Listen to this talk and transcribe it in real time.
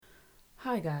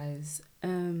Hi guys,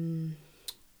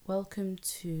 welcome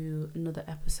to another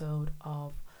episode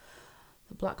of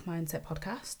the Black Mindset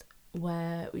podcast,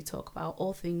 where we talk about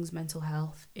all things mental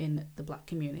health in the Black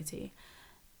community.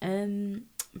 I'm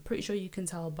pretty sure you can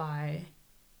tell by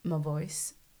my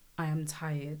voice, I am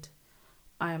tired.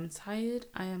 I am tired.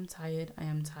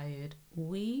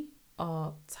 We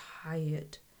are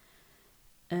tired.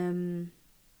 I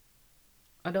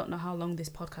don't know how long this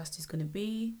podcast is going to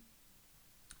be.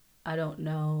 I don't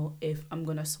know if I'm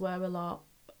going to swear a lot.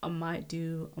 I might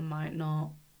do, I might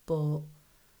not, but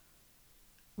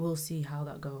we'll see how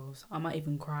that goes. I might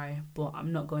even cry, but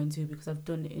I'm not going to because I've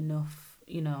done enough,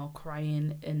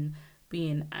 crying and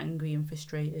being angry and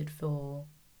frustrated for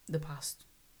the past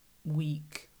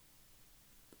week,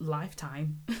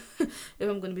 lifetime, if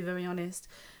I'm going to be very honest.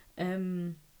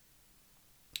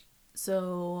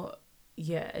 So,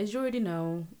 yeah, as you already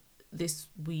know,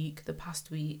 the past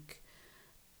week,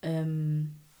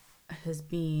 has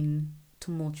been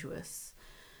tumultuous,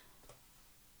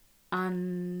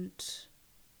 and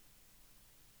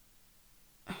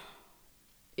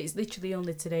it's literally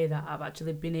only today that I've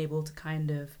actually been able to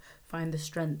kind of find the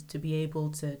strength to be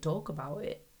able to talk about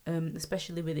it,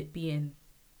 especially with it being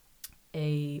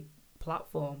a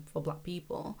platform for Black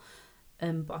people.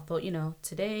 But I thought,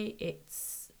 today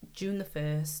it's June the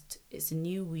 1st, it's a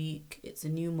new week, it's a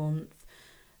new month.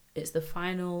 It's the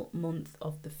final month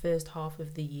of the first half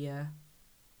of the year,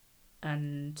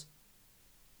 and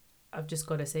I've just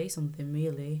got to say something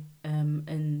really,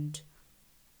 and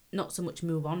not so much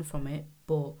move on from it,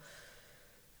 but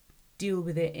deal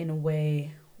with it in a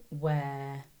way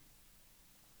where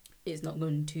it's not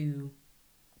going to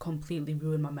completely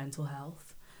ruin my mental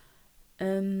health.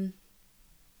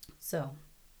 So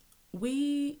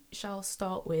we shall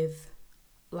start with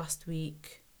last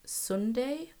week.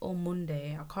 Sunday or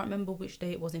Monday, I can't remember which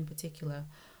day it was in particular,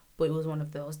 but it was one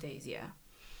of those days, yeah.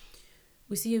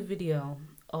 We see a video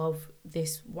of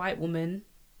this white woman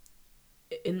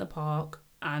in the park,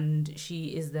 and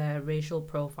she is there racial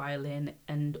profiling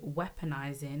and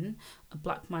weaponizing a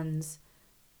Black man's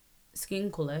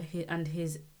skin colour and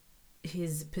his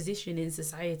position in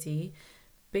society,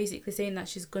 basically saying that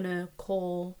she's gonna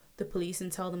call the police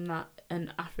and tell them that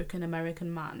an African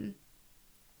American man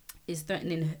is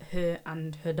threatening her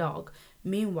and her dog.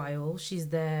 Meanwhile, she's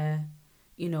there,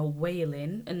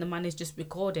 wailing, and the man is just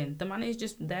recording. The man is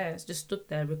just there, just stood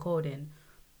there recording,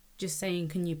 just saying,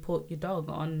 "Can you put your dog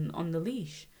on the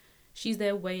leash?" She's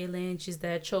there wailing. She's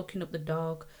there choking up the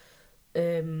dog,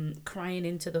 crying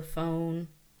into the phone.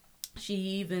 She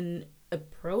even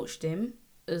approached him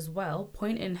as well,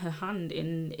 pointing her hand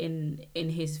in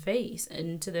his face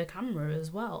and to the camera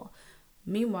as well.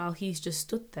 Meanwhile, he's just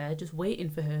stood there, just waiting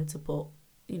for her to put,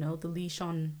 the leash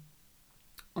on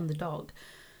the dog.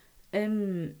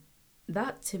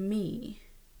 That to me,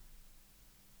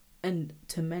 and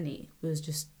to many, was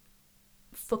just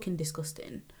fucking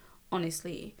disgusting,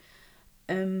 honestly.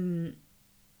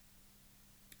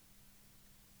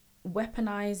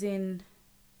 Weaponizing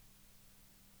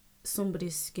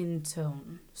somebody's skin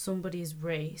tone, somebody's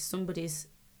race, somebody's,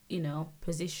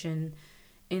 position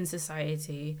in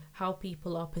society, how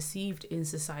people are perceived in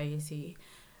society,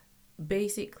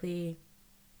 basically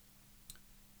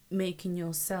making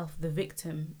yourself the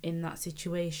victim in that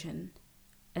situation.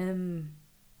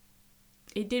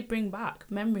 It did bring back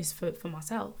memories for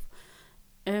myself.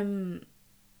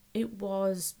 It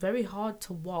was very hard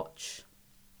to watch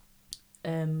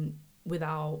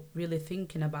without really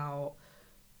thinking about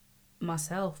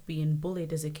myself being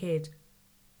bullied as a kid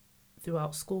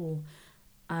throughout school,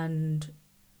 and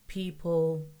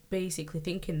people basically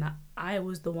thinking that I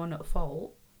was the one at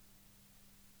fault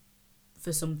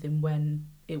for something when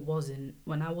it wasn't,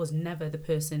 when I was never the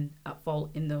person at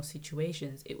fault in those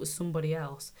situations. It was somebody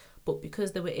else. But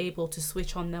because they were able to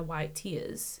switch on their white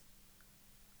tears,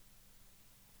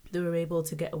 they were able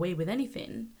to get away with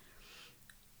anything.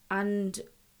 And,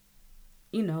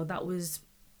 that was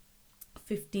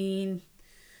 10,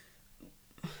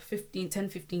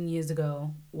 15 years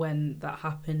ago when that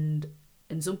happened.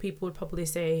 And some people would probably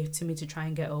say to me to try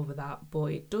and get over that,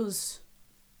 but it does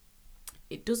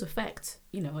affect,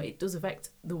 it does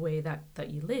affect the way that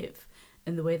you live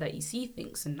and the way that you see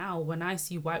things. And now when I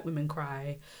see white women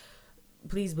cry,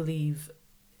 please believe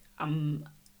I'm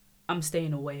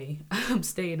staying away. I'm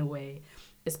staying away.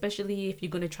 Especially if you're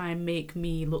going to try and make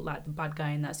me look like the bad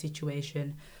guy in that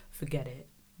situation, forget it.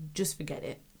 Just forget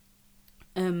it.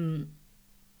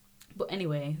 But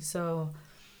anyway, so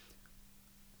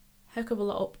heck of a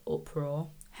lot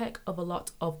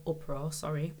of uproar,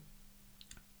 sorry.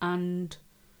 And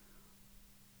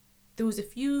there was a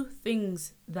few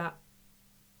things that,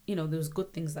 there was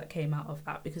good things that came out of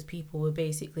that, because people were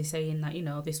basically saying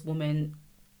that, this woman,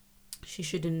 she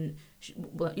shouldn't,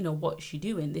 well, what's she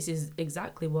doing? This is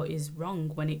exactly what is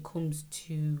wrong when it comes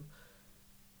to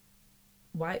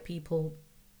white people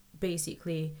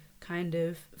basically kind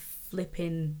of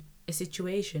flipping a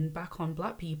situation back on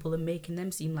black people and making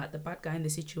them seem like the bad guy in the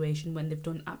situation when they've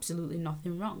done absolutely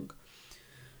nothing wrong.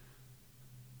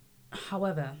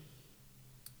 However,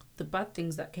 the bad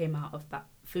things that came out of that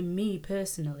for me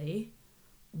personally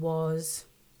was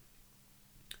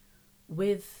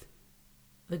with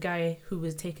the guy who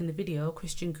was taking the video,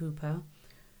 Christian Cooper.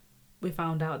 We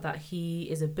found out that he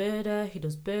is a birder, he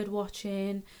does bird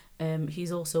watching,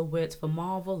 he's also worked for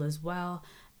Marvel as well,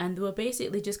 and they were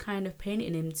basically just kind of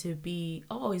painting him to be,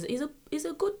 he's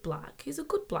a good black, he's a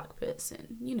good black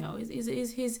person,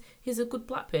 he's a good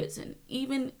black person,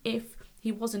 even if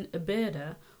he wasn't a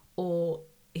birder or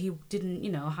he didn't,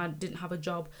 didn't have a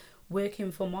job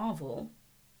working for Marvel.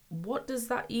 What does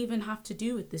that even have to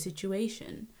do with the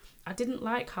situation? I didn't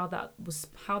like how that was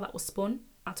spun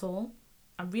at all.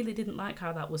 I really didn't like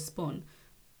how that was spun.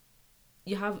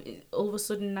 You have, all of a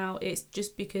sudden now, it's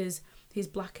just because he's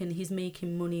black and he's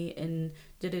making money and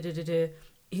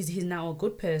he's now a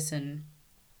good person.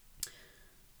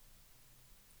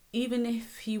 Even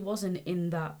if he wasn't in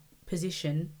that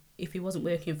position, if he wasn't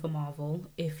working for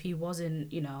Marvel, if he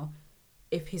wasn't,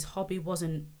 if his hobby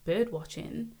wasn't bird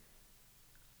watching,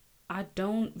 I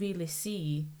don't really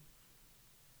see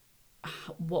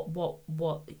what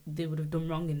they would have done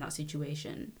wrong in that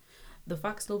situation. The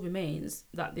fact still remains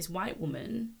that this white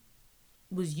woman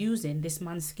was using this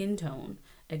man's skin tone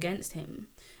against him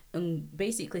and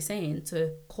basically saying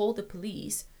to call the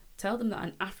police, tell them that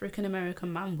an African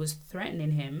American man was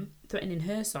threatening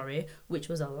her, which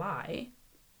was a lie,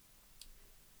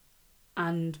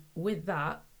 and with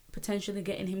that potentially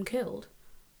getting him killed.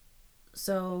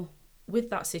 So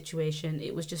with that situation,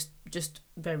 it was just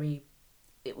very,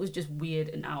 it was just weird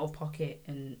and out of pocket,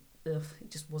 and it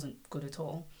just wasn't good at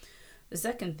all. The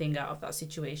second thing out of that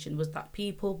situation was that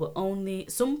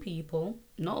some people,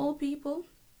 not all people,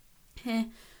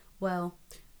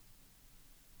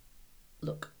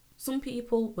 some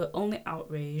people were only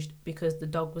outraged because the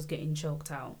dog was getting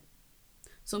choked out.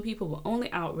 Some people were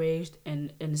only outraged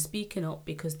and speaking up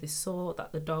because they saw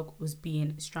that the dog was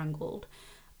being strangled.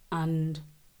 And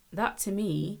that, to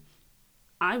me,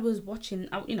 I was watching,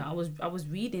 I was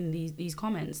reading these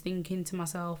comments thinking to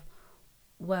myself,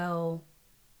 well,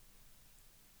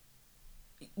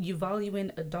 you're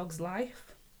valuing a dog's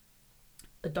life,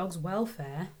 a dog's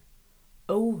welfare,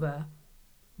 over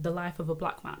the life of a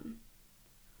black man.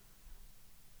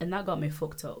 And that got me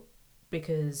fucked up,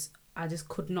 because I just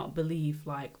could not believe,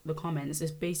 the comments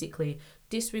just basically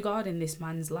disregarding this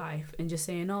man's life and just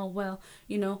saying, oh, well,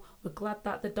 we're glad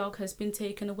that the dog has been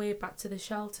taken away back to the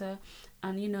shelter,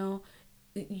 and,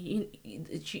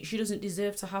 she doesn't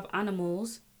deserve to have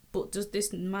animals, but does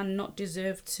this man not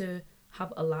deserve to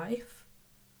have a life?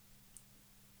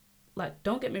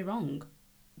 Don't get me wrong,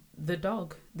 the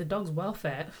dog's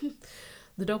welfare,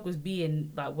 the dog was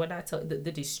being, when I tell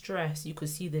the distress, you could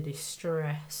see the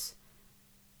distress,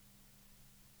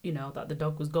 that the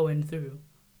dog was going through.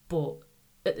 But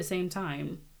at the same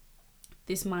time,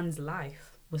 this man's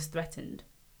life was threatened.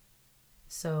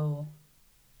 So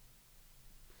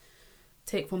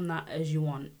take from that as you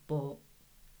want, but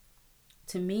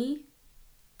to me,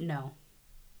 no.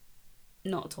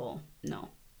 Not at all, no.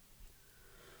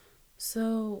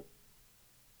 So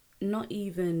not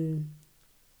even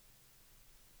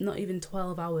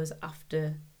 12 hours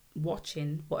after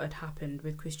watching what had happened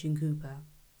with Christian Cooper,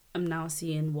 I'm now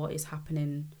seeing what is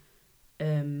happening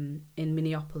in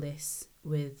Minneapolis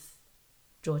with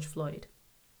George Floyd.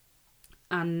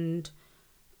 And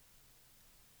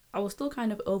I was still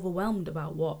kind of overwhelmed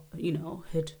about what,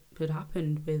 had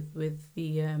happened with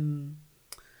the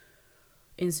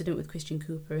incident with Christian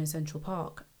Cooper in Central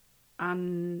Park.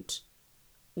 And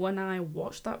when I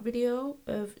watched that video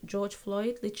of George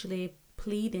Floyd literally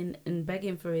pleading and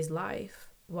begging for his life,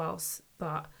 whilst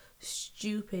that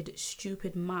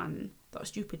stupid man, that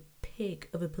stupid pig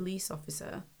of a police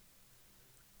officer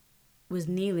was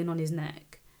kneeling on his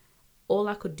neck, all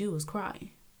I could do was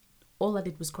cry. All I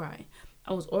did was cry.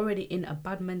 I was already in a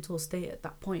bad mental state at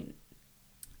that point.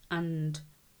 And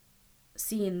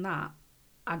seeing that,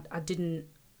 I didn't...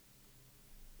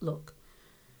 Look,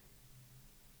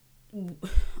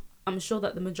 I'm sure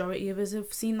that the majority of us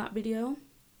have seen that video,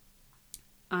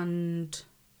 and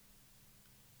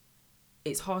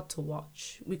it's hard to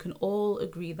watch. We can all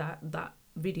agree that that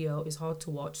video is hard to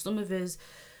watch. Some of us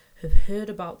have heard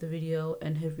about the video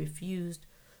and have refused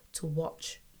to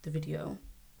watch the video.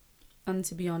 And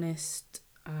to be honest,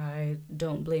 I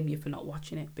don't blame you for not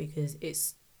watching it, because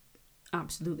it's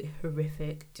absolutely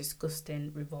horrific,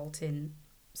 disgusting, revolting,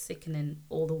 sickening,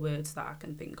 all the words that I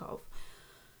can think of.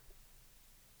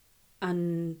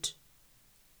 And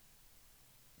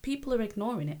people are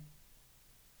ignoring it.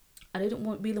 I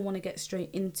didn't really want to get straight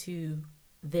into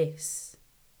this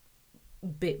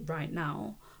bit right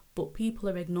now, but people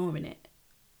are ignoring it.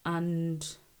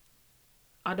 And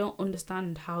I don't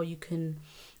understand how you can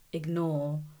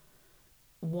ignore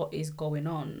what is going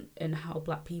on and how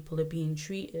black people are being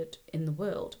treated in the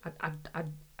world.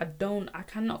 I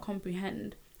cannot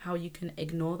comprehend how you can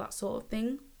ignore that sort of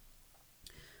thing.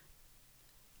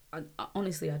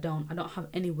 Honestly, I don't have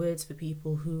any words for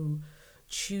people who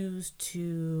choose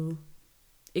to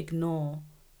ignore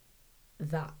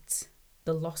that,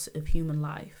 the loss of human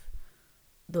life,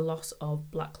 the loss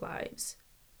of black lives,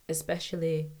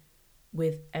 especially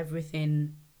with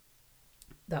everything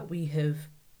that we have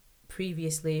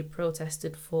previously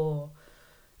protested for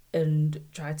and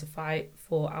tried to fight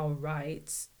for our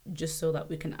rights, just so that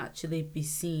we can actually be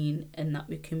seen and that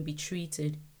we can be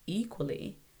treated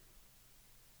equally.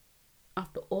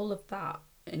 After all of that,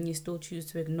 and you still choose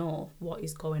to ignore what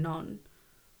is going on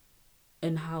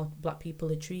and how black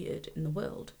people are treated in the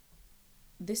world.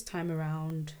 This time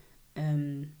around,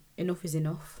 enough is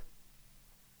enough.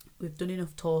 We've done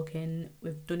enough talking.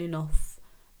 We've done enough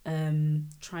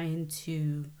trying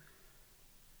to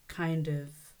kind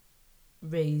of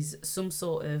raise some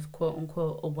sort of quote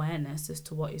unquote awareness as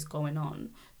to what is going on.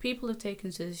 People have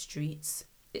taken to the streets.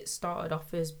 It started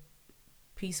off as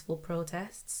peaceful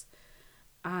protests,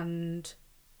 and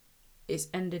it's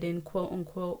ended in quote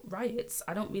unquote riots.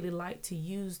 I don't really like to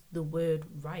use the word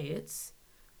riots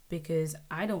because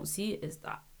I don't see it as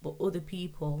that, but other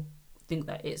people think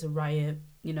that it's a riot.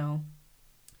 You know,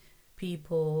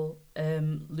 people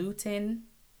looting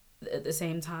at the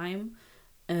same time.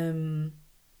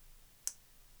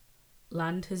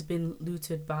 Land has been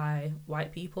looted by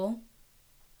white people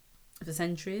for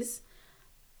centuries,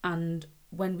 and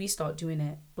when we start doing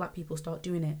it, black people start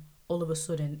doing it, all of a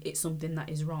sudden it's something that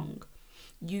is wrong.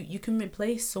 You can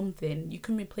replace something, you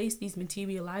can replace these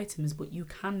material items, but you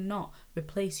cannot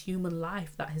replace human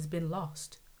life that has been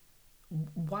lost.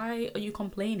 Why are you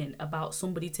complaining about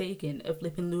somebody taking a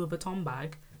flipping Louis Vuitton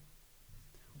bag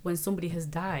when somebody has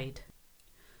died?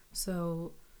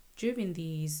 So during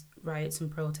these riots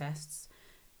and protests,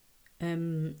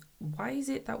 why is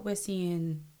it that we're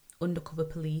seeing undercover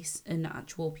police and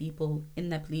actual people in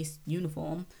their police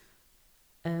uniform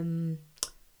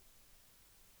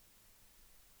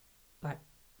like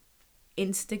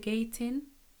instigating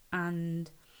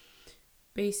and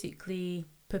basically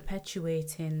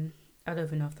perpetuating, I don't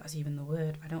even know if that's even the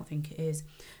word, I don't think it is.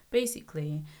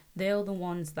 Basically, they're the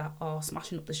ones that are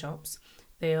smashing up the shops.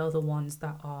 They are the ones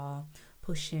that are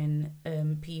pushing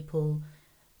people,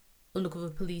 undercover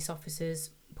police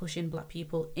officers, pushing black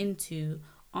people into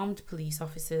armed police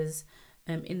officers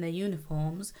in their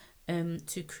uniforms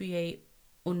to create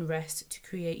unrest, to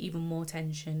create even more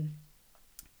tension.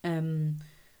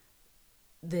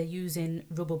 They're using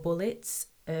rubber bullets,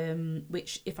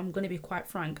 which, if I'm going to be quite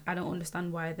frank, I don't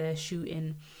understand why they're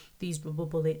shooting these rubber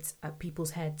bullets at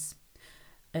people's heads.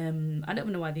 I don't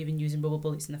even know why they're even using rubber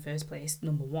bullets in the first place,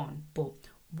 number one. But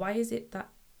why is it that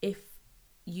if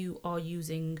you are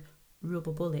using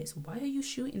rubber bullets, why are you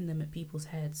shooting them at people's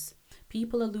heads?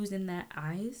 People are losing their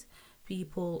eyes.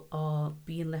 People are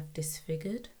being left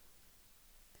disfigured.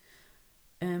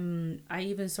 I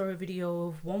even saw a video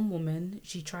of one woman,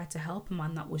 she tried to help a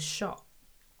man that was shot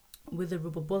with a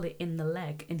rubber bullet in the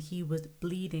leg and he was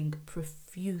bleeding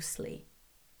profusely.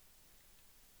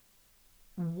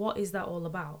 What is that all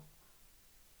about?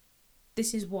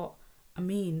 This is what I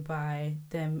mean by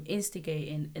them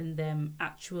instigating and them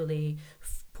actually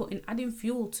adding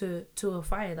fuel to a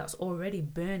fire that's already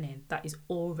burning,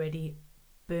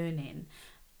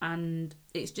 and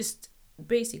it's just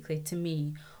basically, to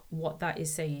me, what that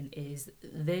is saying is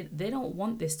they don't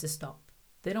want this to stop.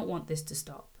 They don't want this to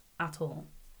stop at all.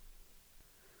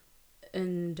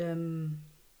 And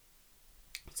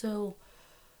so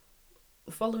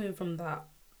following from that,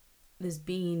 there's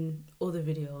been other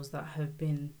videos that have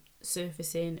been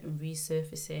surfacing and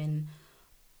resurfacing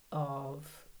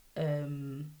of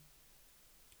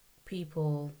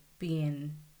people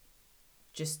being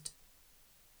just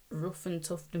rough and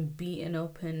tough and beaten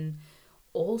up and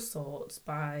all sorts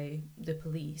by the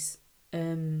police.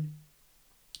 There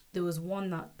was one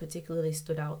that particularly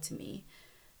stood out to me,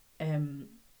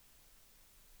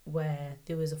 where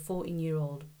there was a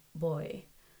 14-year-old boy,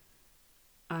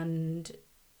 and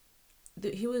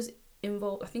he was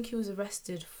involved. I think he was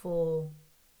arrested for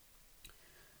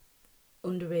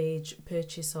underage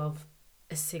purchase of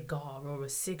a cigar or a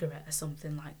cigarette or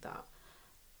something like that.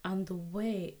 And the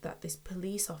way that this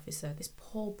police officer, this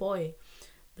poor boy,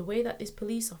 the way that this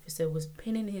police officer was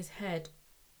pinning his head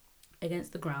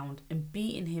against the ground and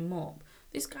beating him up.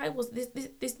 This guy was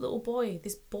this little boy,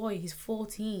 he's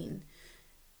 14.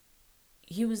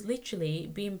 He was literally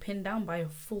being pinned down by a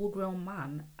full-grown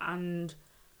man. And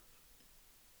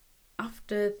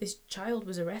after this child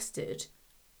was arrested,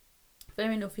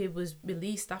 fair enough, he was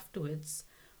released afterwards,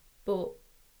 but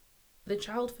the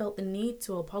child felt the need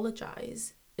to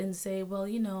apologise and say, well,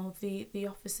 you know, the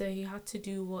officer, he had to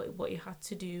do what he had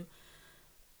to do.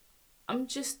 I'm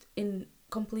just in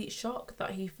complete shock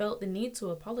that he felt the need to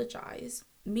apologise.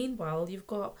 Meanwhile, you've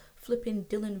got flipping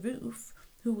Dylan Roof,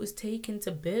 who was taken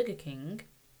to Burger King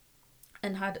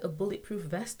and had a bulletproof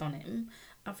vest on him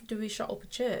after he shot up a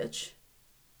church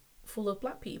full of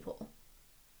black people.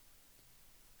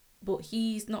 But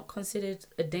he's not considered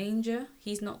a danger.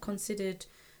 He's not considered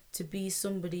to be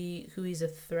somebody who is a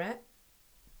threat.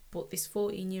 But this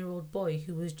 14-year-old boy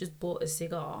who has just bought a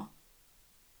cigar,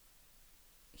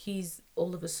 he's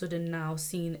all of a sudden now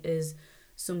seen as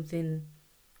somebody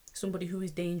who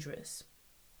is dangerous.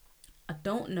 I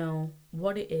don't know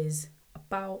what it is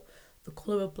about the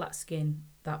colour of black skin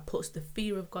that puts the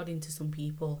fear of God into some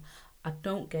people. I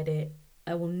don't get it.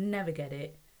 I will never get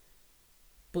it.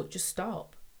 But just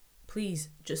stop. Please,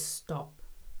 just stop.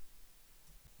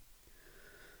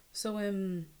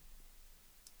 So,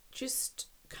 just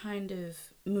kind of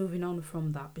moving on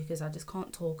from that, because I just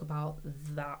can't talk about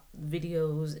that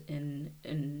videos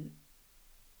and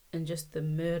just the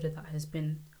murder that has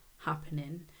been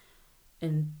happening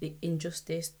and the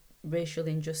injustice, racial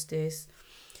injustice,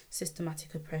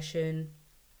 systematic oppression,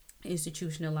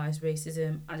 institutionalized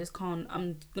racism. I just can't.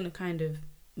 I'm gonna kind of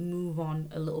move on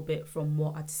a little bit from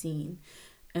what I'd seen.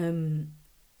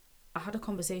 I had a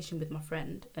conversation with my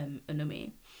friend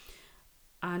Anumi,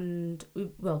 and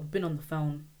we've been on the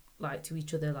phone like to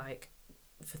each other like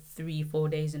for 3-4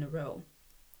 days in a row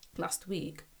last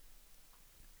week,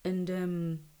 and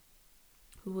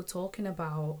we were talking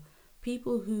about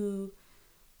people who,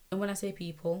 and when I say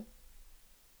people,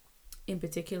 in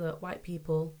particular white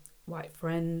people, white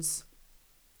friends,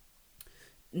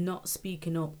 not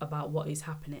speaking up about what is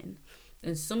happening.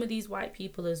 And some of these white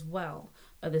people as well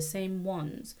are the same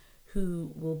ones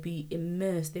who will be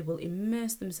immersed. They will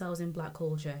immerse themselves in black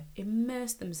culture,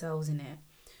 immerse themselves in it.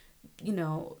 You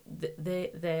know,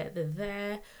 they're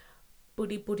there,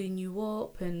 buddying you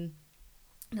up, and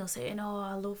they'll say, "Oh,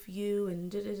 I love you,"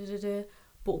 and da da da da da.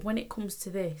 But when it comes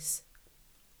to this,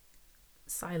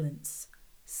 silence,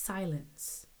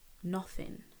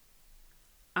 nothing.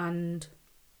 And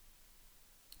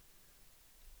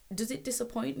does it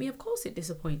disappoint me? Of course it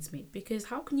disappoints me, because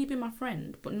how can you be my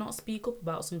friend but not speak up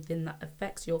about something that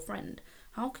affects your friend?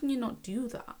 How can you not do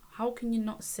that? How can you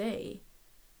not say,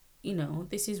 you know,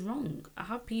 this is wrong? I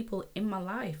have people in my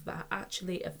life that are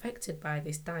actually affected by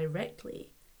this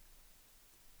directly.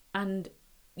 And,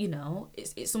 you know,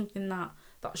 it's something that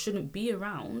shouldn't be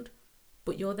around,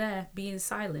 but you're there being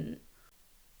silent.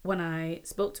 When I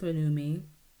spoke to Anumi,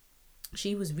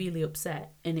 she was really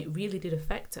upset, and it really did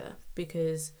affect her,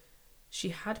 because she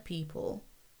has people,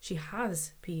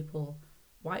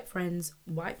 white friends,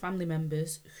 white family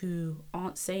members who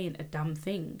aren't saying a damn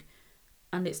thing.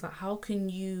 And it's like, how can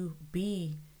you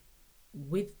be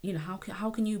with, you know, how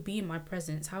can you be in my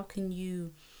presence? How can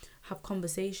you have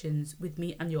conversations with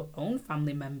me and your own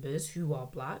family members who are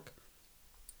black,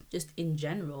 just in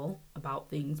general about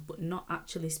things, but not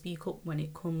actually speak up when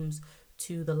it comes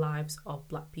to the lives of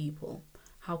black people?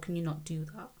 How can you not do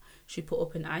that? She put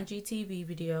up an IGTV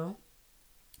video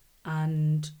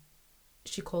and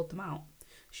she called them out.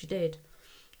 She did.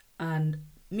 And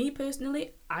me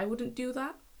personally, I wouldn't do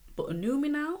that. But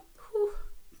Anumi now, whew,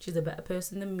 she's a better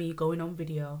person than me going on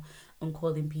video and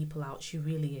calling people out. She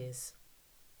really is.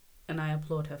 And I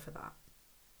applaud her for that.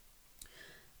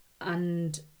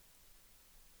 And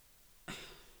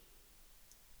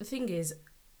the thing is,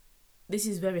 this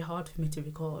is very hard for me to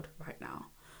record right now,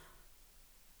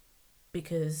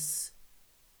 because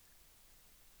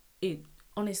it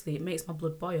makes my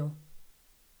blood boil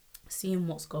seeing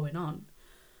what's going on.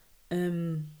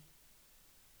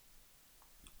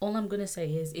 All I'm gonna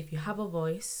say is, if you have a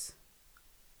voice,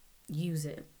 use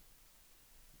it.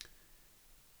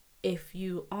 If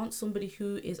you aren't somebody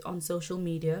who is on social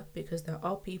media, because there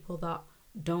are people that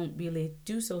don't really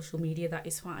do social media, that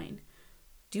is fine.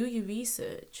 Do your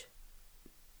research.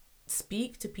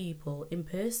 Speak to people in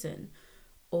person,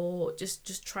 or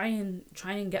just try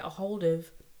and get a hold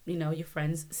of, you know, your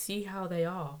friends. See how they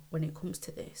are when it comes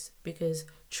to this, because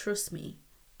trust me,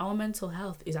 our mental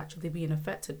health is actually being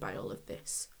affected by all of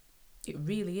this. It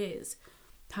really is.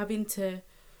 Having to,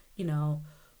 you know,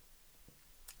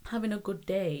 having a good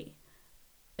day,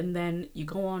 and then you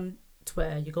go on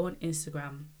Twitter, you go on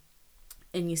Instagram,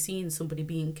 and you're seeing somebody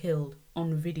being killed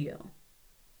on video.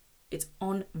 It's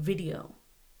on video.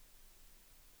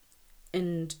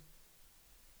 And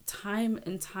time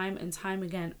and time and time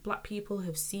again, Black people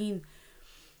we've seen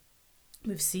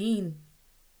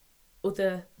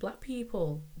other Black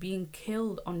people being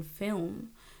killed on film,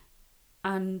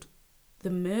 and the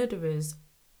murderers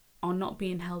are not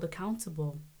being held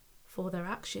accountable for their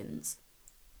actions.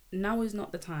 Now is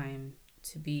not the time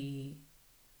to be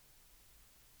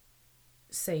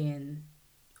saying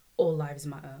all lives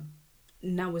matter.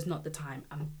 Now is not the time.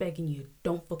 I'm begging you,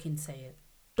 don't fucking say it.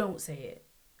 Don't say it.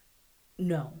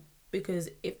 No. Because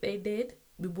if they did,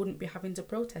 we wouldn't be having to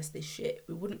protest this shit.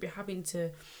 We wouldn't be having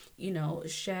to,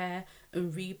 share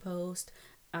and repost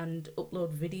and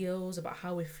upload videos about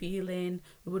how we're feeling.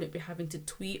 We wouldn't be having to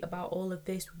tweet about all of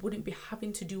this. We wouldn't be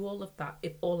having to do all of that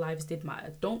if all lives did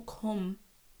matter. Don't come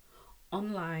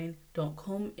online, don't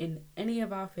come in any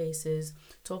of our faces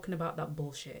talking about that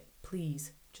bullshit.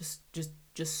 Please, just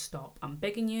stop. I'm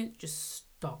begging you, just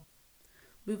stop.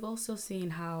 We've also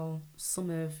seen how some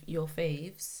of your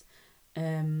faves,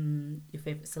 your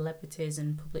favorite celebrities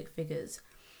and public figures,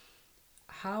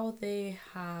 how they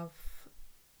have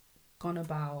gone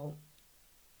about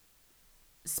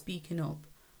speaking up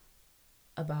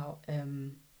about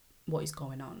what is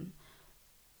going on.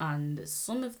 And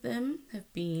some of them have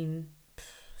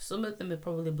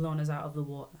probably blown us out of the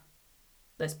water.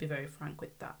 Let's be very frank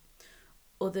with that.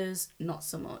 Others, not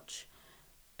so much.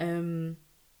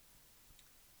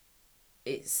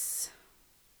 It's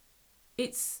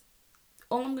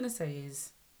all I'm gonna say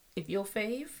is, if your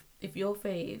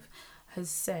fave has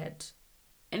said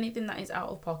anything that is out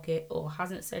of pocket or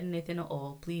hasn't said anything at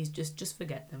all, please just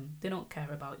forget them. They don't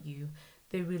care about you.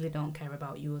 They really don't care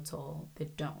about you at all. They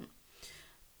don't.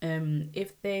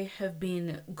 If they have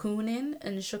been gooning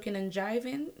and shucking and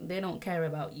jiving, they don't care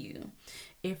about you.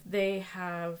 If they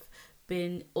have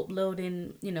been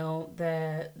uploading,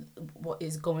 their what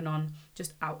is going on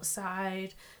just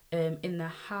outside, in the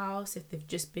house, if they've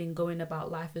just been going about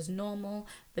life as normal,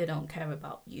 they don't care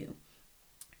about you.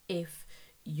 If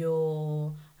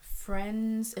your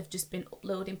friends have just been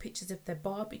uploading pictures of their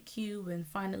barbecue and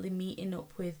finally meeting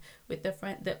up with their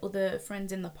other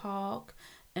friends in the park,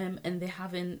 and they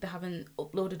haven't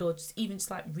uploaded or just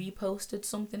reposted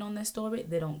something on their story,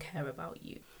 they don't care about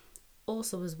you.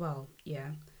 Also as well,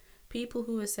 people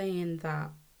who are saying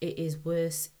that it is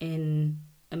worse in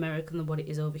America than what it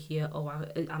is over here.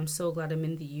 I'm so glad I'm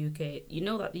in the UK. You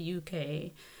know that the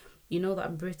UK,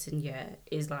 that Britain,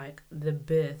 is like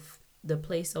the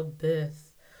place of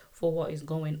birth for what is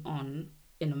going on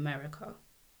in America.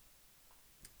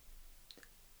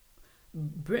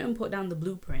 Britain put down the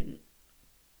blueprint.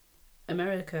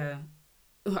 America,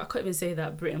 I can't even say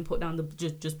that Britain put down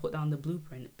just put down the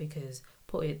blueprint, because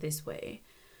put it this way,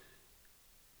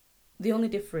 the only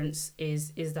difference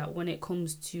is that when it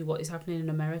comes to what is happening in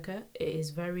America, it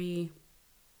is very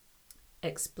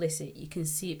explicit. You can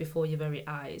see it before your very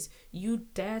eyes. You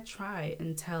dare try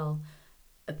and tell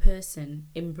a person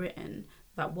in Britain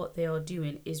that what they are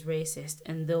doing is racist,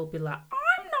 and they'll be like,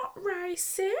 I'm not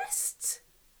racist.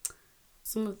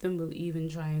 Some of them will even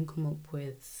try and come up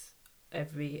with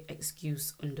every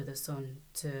excuse under the sun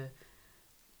to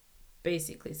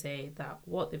basically say that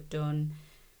what they've done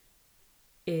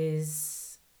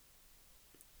is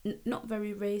not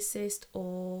very racist,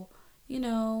 or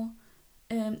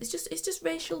it's just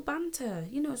racial banter.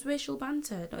 It's racial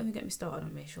banter. Don't even get me started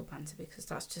on racial banter, because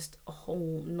that's just a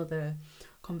whole nother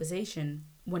conversation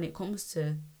when it comes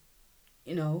to,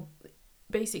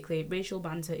 basically racial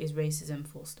banter is racism,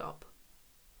 full stop.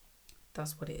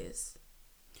 That's what it is.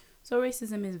 So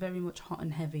racism is very much hot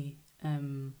and heavy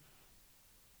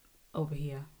over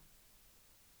here.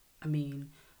 I mean,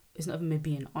 it's not even me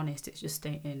being honest, it's just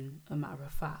stating a matter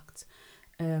of fact.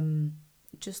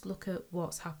 Just look at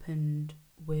what's happened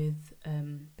with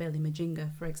Bailey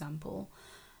Majinga, for example.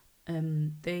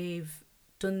 They've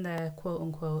done their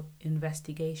quote-unquote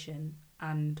investigation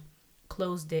and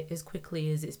closed it as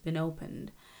quickly as it's been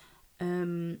opened.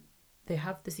 They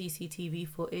have the CCTV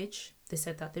footage. They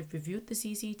said that they've reviewed the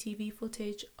CCTV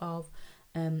footage of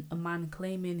a man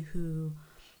claiming who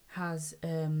has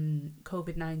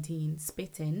COVID-19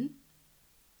 spitting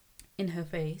in her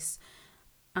face,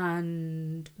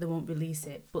 and they won't release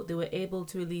it. But they were able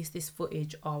to release this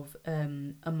footage of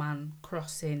a man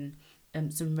crossing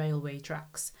some railway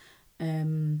tracks.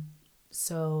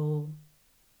 So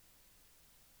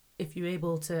if you're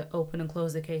able to open and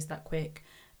close the case that quick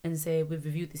and say we've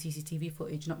reviewed the CCTV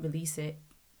footage, not release it,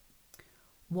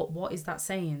 what is that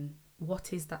saying?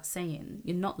 What is that saying?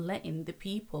 You're not letting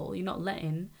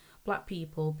black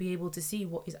people be able to see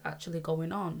what is actually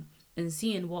going on, and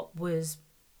seeing what was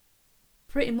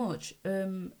pretty much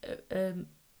a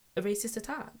racist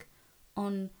attack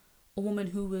on a woman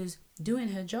who was doing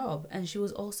her job, and she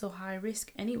was also high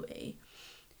risk anyway.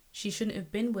 She shouldn't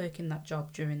have been working that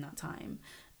job during that time,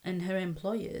 and her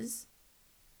employers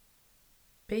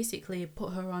basically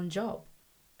put her on job.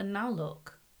 And now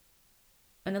look,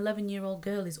 an 11-year-old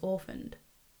girl is orphaned.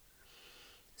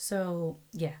 So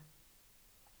yeah,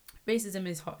 racism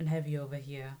is hot and heavy over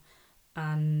here,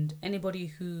 and anybody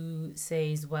who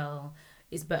says, well,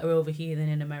 it's better over here than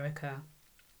in America,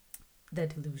 they're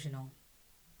delusional.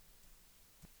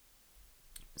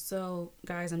 So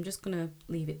guys, I'm just gonna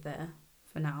leave it there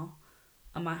for now.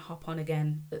 I might hop on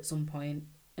again at some point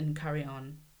and carry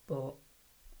on, but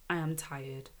I am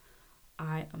tired.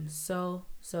 I am so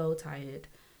tired.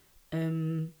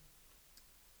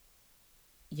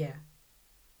 Yeah,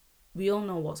 we all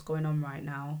know what's going on right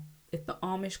now. If the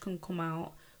Amish can come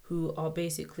out, who are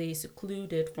basically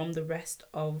secluded from the rest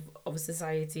of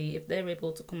society, if they're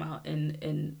able to come out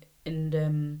and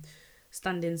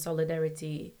stand in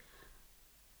solidarity,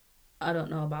 I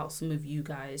don't know about some of you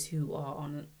guys who are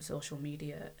on social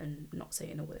media and not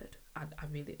saying a word. I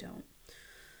really don't.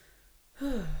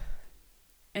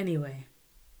 Anyway,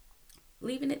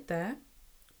 leaving it there.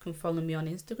 You can follow me on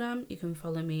Instagram. You can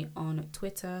follow me on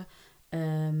Twitter.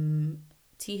 TheBekkah,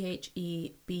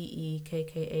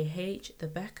 the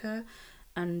Becca.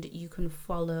 And you can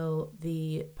follow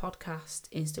the podcast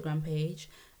Instagram page,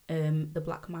 The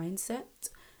Black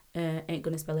Mindset. Ain't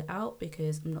gonna spell it out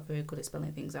because I'm not very good at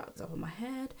spelling things out at the top of my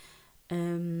head.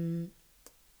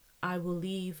 I will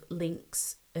leave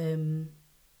links in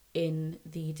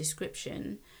the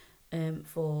description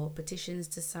for petitions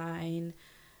to sign,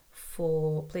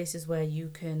 for places where you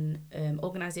can,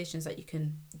 organisations that you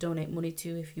can donate money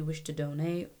to if you wish to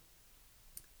donate.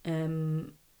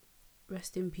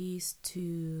 Rest in peace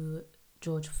to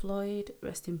George Floyd.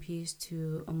 Rest in peace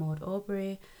to Ahmaud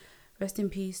Arbery. Rest in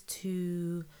peace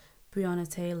to Breonna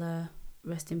Taylor.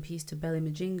 Rest in peace to Belly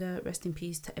Majinga. Rest in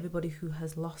peace to everybody who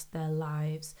has lost their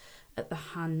lives at the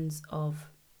hands of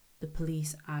the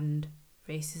police and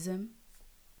racism.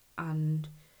 And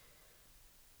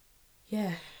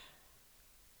yeah,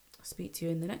 I'll speak to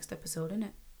you in the next episode,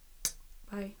 innit?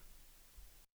 Bye.